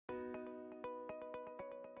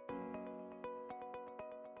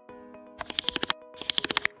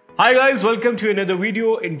Hi guys, welcome to another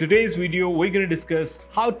video. In today's video, we're going to discuss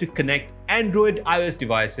how to connect Android iOS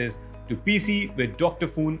devices to PC with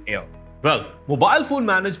Dr.Fone Air. Well, mobile phone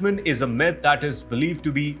management is a myth that is believed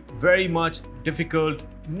to be very much difficult,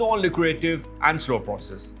 non-lucrative and slow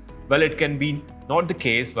process. Well, it can be not the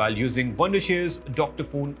case while using Wondershare's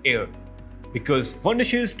Dr.Fone Air, because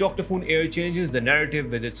Wondershare's Dr.Fone Air changes the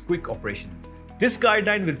narrative with its quick operation. This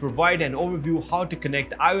guideline will provide an overview how to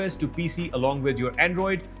connect iOS to PC along with your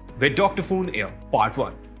Android with Dr.Fone Air. Part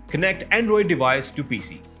 1. Connect Android device to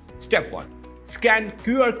PC. Step 1. Scan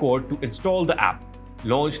QR code to install the app.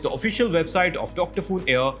 Launch the official website of Dr.Fone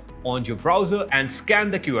Air on your browser and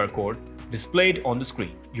scan the QR code displayed on the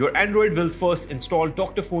screen. Your Android will first install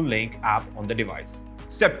Dr.Fone Link app on the device.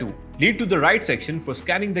 Step 2. Lead to the right section for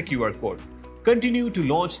scanning the QR code. Continue to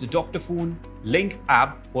launch the Dr.Fone Link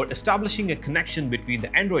app for establishing a connection between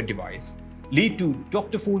the Android device. Lead to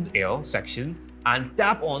Dr.Fone Air section and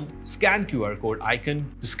tap on Scan QR code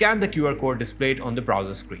icon to scan the QR code displayed on the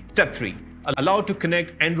browser screen. Step 3. Allow to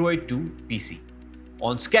connect Android to PC.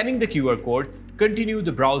 On scanning the QR code, continue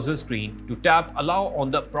the browser screen to tap Allow on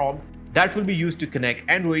the prompt that will be used to connect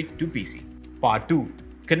Android to PC. Part 2.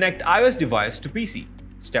 Connect iOS device to PC.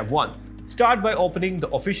 Step 1. Start by opening the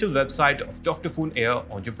official website of Dr.Fone Air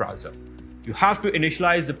on your browser. You have to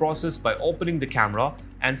initialize the process by opening the camera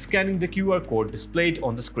and scanning the QR code displayed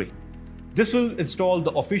on the screen. This will install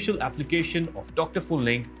the official application of Dr.Fone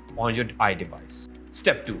Link on your iDevice.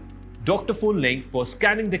 Step 2. Dr.Fone Link for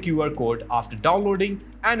scanning the QR code after downloading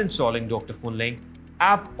and installing Dr.Fone Link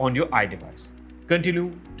app on your iDevice.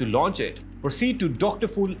 Continue to launch it. Proceed to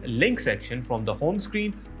Dr.Fone Link section from the home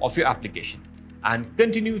screen of your application and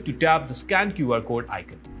continue to tap the Scan QR code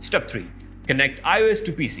icon. Step 3. Connect iOS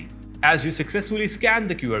to PC. As you successfully scan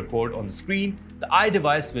the QR code on the screen, the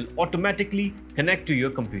iDevice will automatically connect to your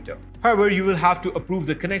computer. However, you will have to approve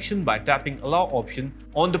the connection by tapping Allow option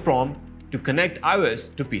on the prompt to connect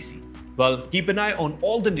iOS to PC. Well, keep an eye on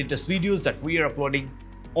all the latest videos that we are uploading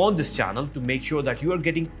on this channel to make sure that you are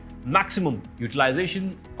getting maximum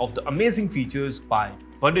utilization of the amazing features by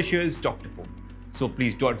Wondershare's Dr.Fone. So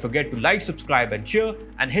please don't forget to like, subscribe and share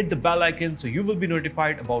and hit the bell icon so you will be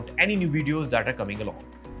notified about any new videos that are coming along.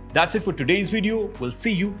 That's it for today's video. We'll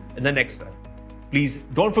see you in the next one. Please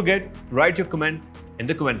don't forget to write your comment in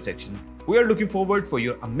the comment section. We are looking forward for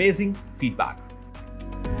your amazing feedback.